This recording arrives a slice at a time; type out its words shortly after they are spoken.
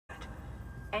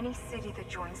Any city that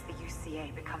joins the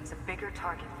UCA becomes a bigger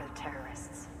target for the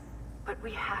terrorists. But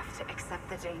we have to accept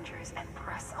the dangers and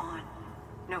press on,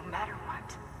 no matter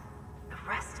what. The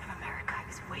rest of America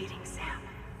is waiting, Sam.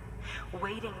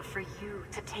 Waiting for you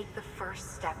to take the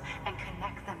first step and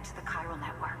connect them to the chiral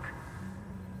network.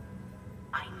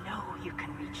 I know you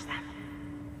can reach them.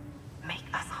 Make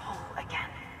us whole again.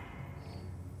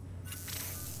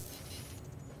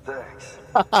 Thanks.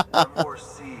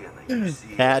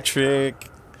 Patrick,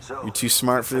 you're too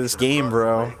smart for this game,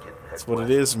 bro. That's what it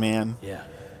is, man. Yeah.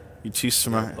 You're too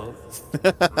smart.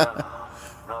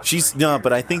 She's no,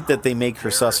 but I think that they make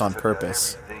her sus on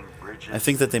purpose. I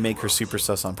think that they make her super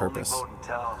sus on purpose.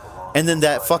 And then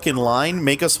that fucking line,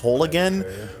 "make us whole again."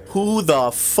 Who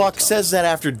the fuck says that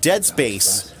after Dead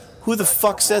Space? Who the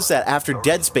fuck says that after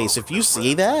Dead Space? If you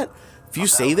say that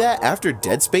after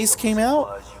Dead Space came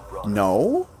out,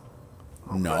 no.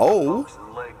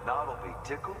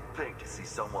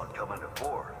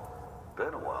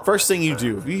 First thing you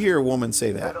do if you hear a woman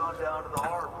say that,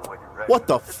 what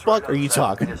the fuck are you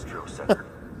talking?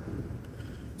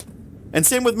 And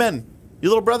same with men. Your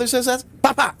little brother says that,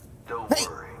 Papa. Hey,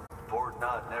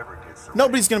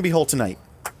 nobody's gonna be whole tonight.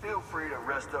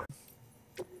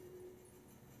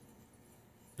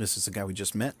 This is the guy we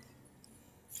just met.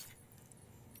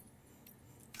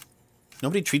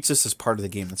 Nobody treats this as part of the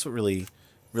game. That's what really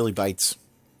bites,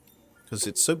 because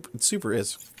it super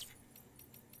is.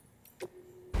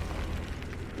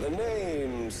 The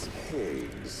name's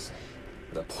Higgs,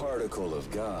 the particle of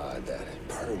God that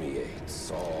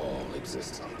permeates all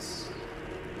existence.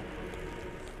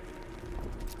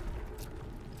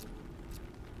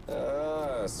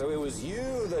 Ah, so it was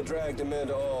you that dragged him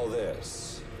into all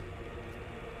this.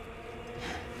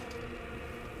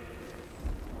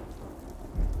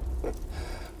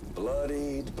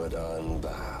 Bloodied but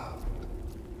unbound.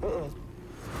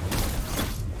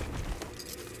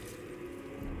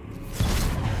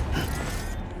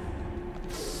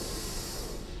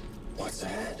 What's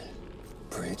that?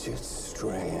 Bridget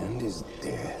Strand is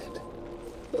dead.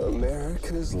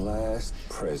 America's last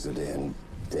president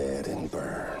dead and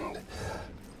burned.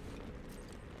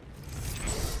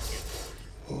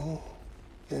 Oh,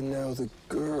 and now the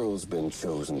girl's been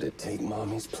chosen to take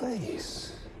Mommy's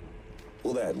place.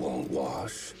 Well, that won't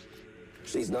wash.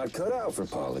 She's not cut out for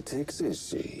politics, is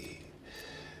she?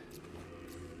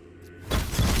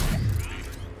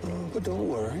 Oh, but don't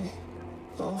worry.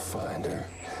 I'll find her.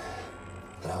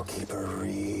 And I'll keep her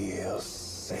real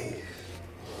safe.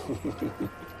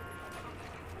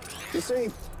 You see,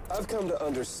 I've come to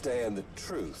understand the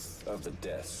truth of the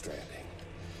Death Stranding.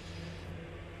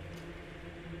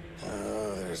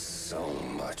 Oh, there's so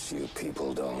much you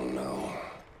people don't know.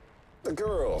 The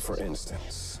girl, for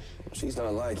instance, she's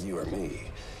not like you or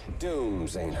me.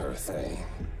 Dooms ain't her thing.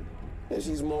 And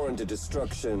she's more into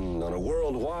destruction on a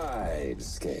worldwide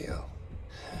scale.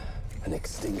 An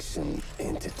extinction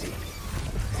entity.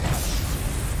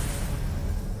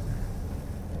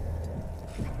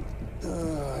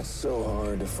 Oh, it's so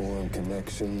hard to form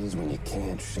connections when you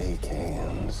can't shake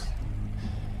hands.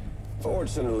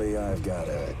 Fortunately, I've got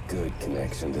a good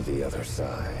connection to the other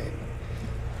side.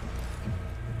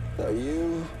 Now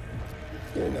you're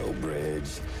no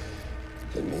bridge.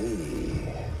 To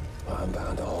me, I'm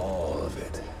bound to all of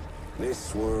it.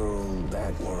 This world,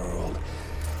 that world,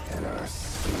 and our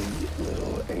sweet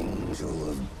little angel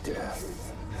of death.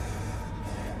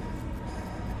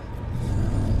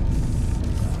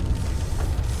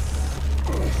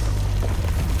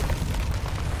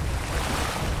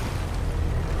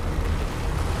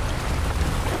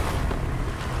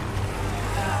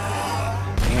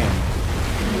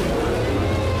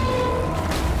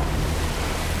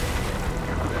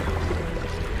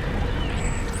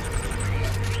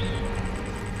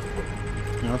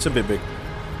 It's a bit big.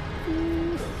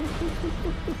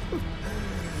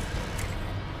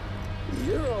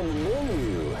 You're on the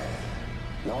menu.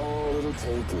 All it'll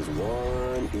take is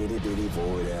one itty-bitty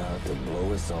void out to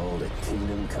blow us all to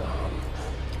kingdom come.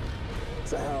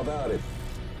 So how about it?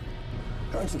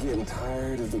 Aren't you getting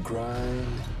tired of the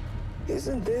grind?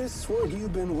 Isn't this what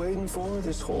you've been waiting for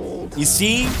this whole time? You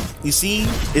see,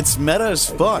 it's meta as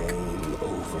fuck. Game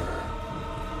over.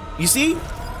 You see?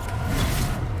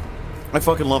 I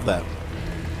fucking love that.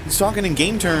 He's talking in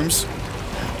game terms.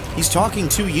 He's talking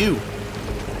to you.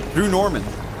 Through Norman.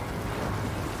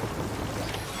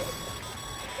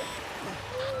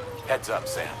 Heads up,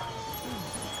 Sam.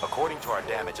 According to our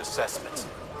damage assessments,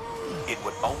 it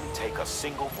would only take a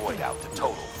single void out to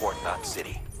total Fort Knox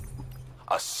City.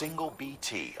 A single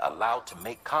BT allowed to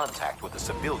make contact with a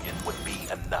civilian would be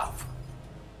enough.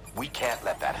 We can't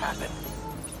let that happen.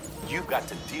 You've got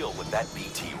to deal with that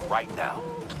BT right now.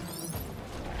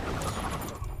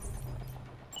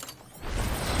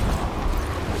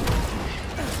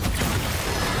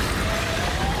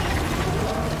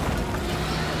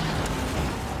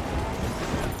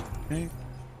 Okay.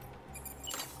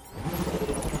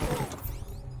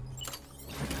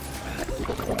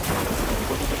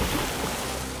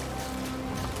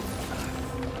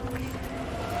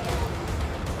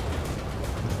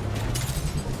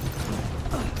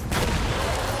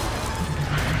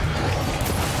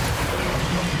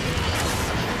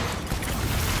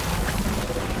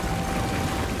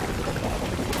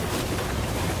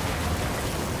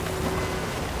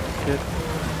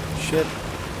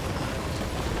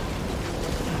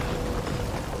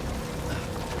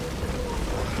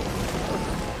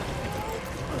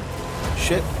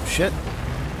 Shit. Shit.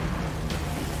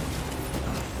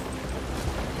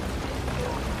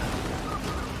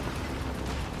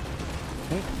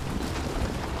 Okay.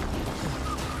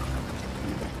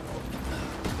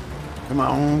 Come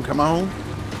on.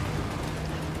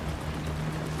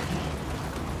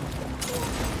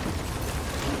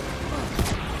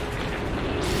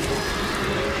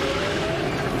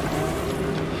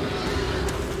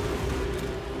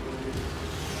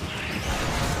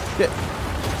 Shit.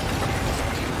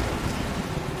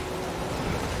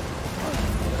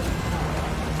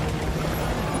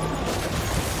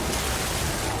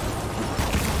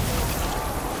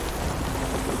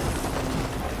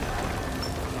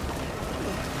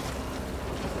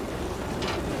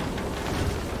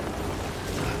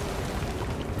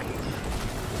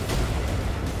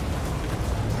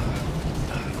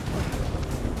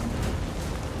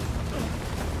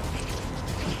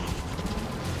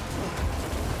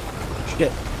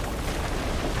 Shit.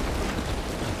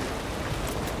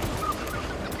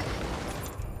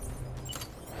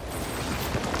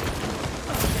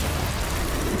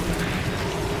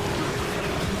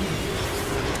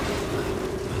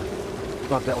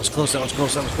 Fuck, that was close. Shit.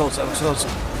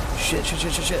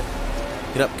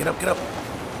 Get up.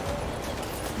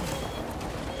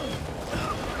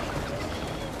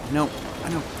 No, I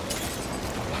know.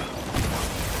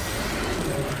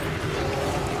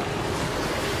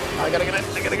 I gotta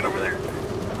get over there.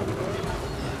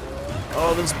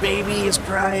 Oh, this baby is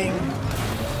crying.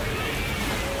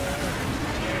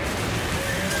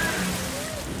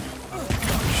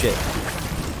 Shit.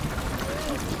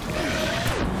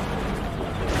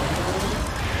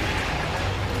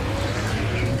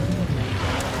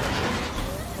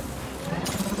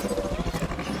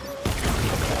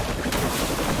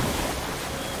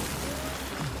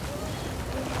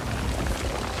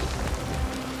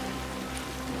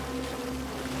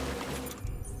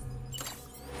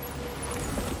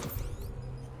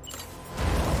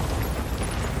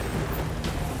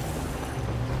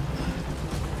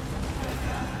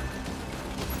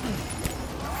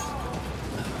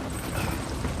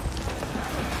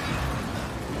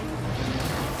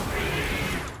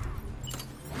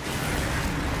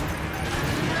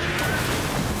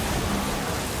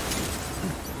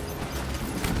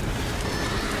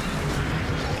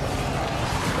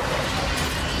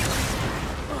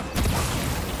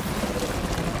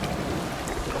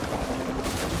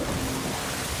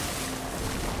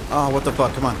 Oh, what the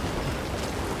fuck? Come on.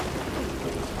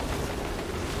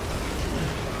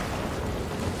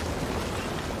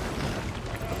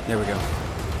 There we go.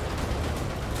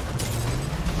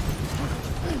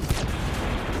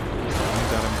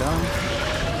 Got him down.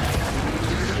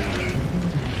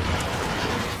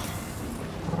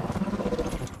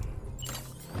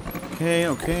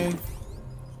 Okay.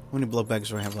 How many blood bags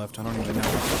do I have left? I don't even know.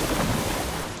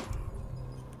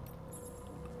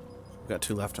 Got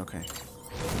 2 left, okay.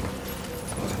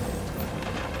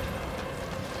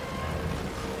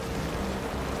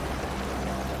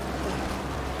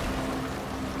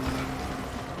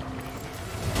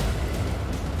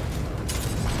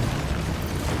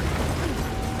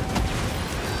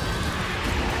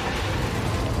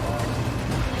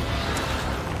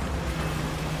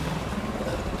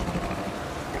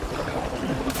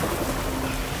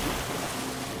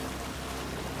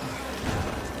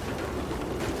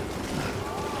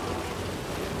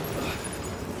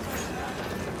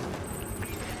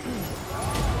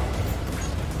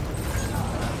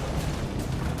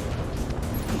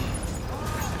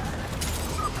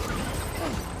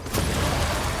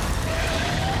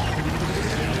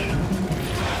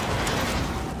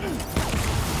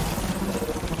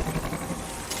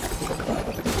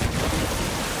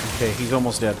 Okay, he's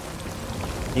almost dead.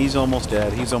 He's almost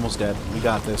dead. We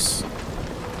got this.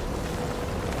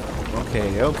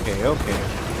 Okay.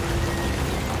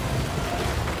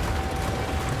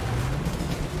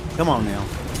 Come on now.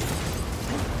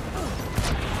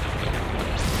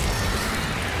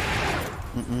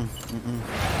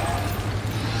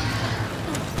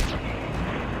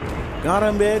 Got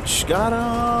him, bitch. Got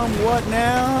him. What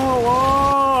now?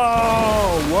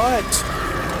 Oh, what?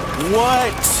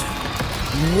 What?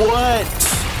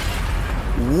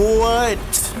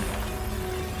 What?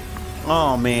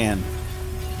 Oh, man.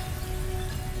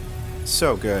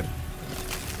 So good.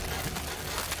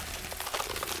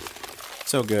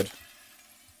 So good.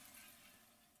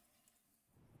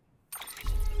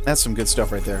 That's some good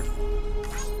stuff right there.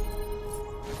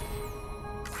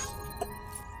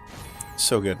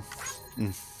 So good.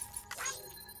 Mm.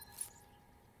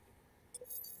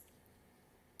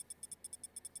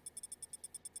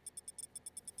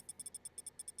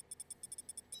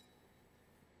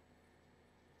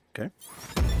 Okay.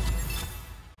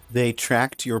 They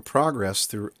tracked your progress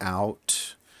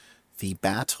throughout the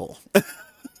battle.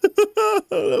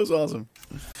 That was awesome.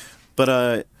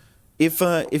 But if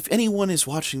anyone is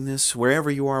watching this, wherever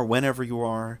you are, whenever you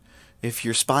are, if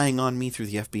you're spying on me through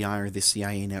the FBI or the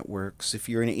CIA networks, if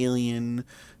you're an alien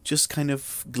just kind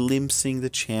of glimpsing the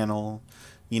channel,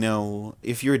 you know,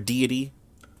 if you're a deity,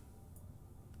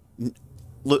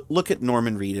 look at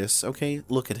Norman Reedus, okay?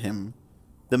 Look at him.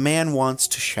 The man wants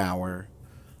to shower.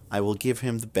 I will give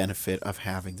him the benefit of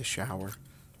having the shower.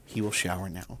 He will shower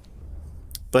now.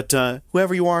 But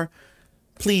whoever you are,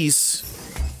 please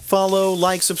follow,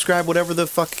 like, subscribe, whatever the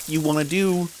fuck you want to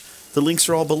do. The links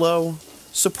are all below.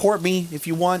 Support me if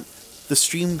you want. The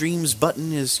Stream Dreams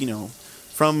button is, you know,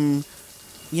 from,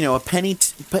 you know, a penny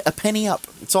up.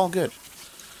 It's all good.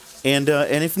 And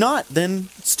if not, then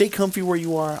stay comfy where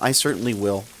you are. I certainly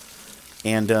will.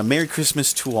 And Merry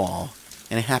Christmas to all,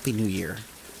 and a Happy New Year.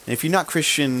 And if you're not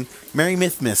Christian, Merry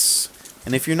Mythmas.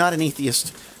 And if you're not an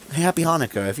atheist, Happy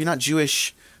Hanukkah. If you're not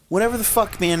Jewish, whatever the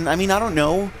fuck, man. I mean, I don't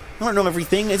know. I don't know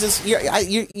everything. It's just,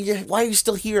 why are you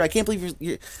still here? I can't believe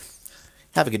you're...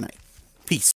 Have a good night. Peace.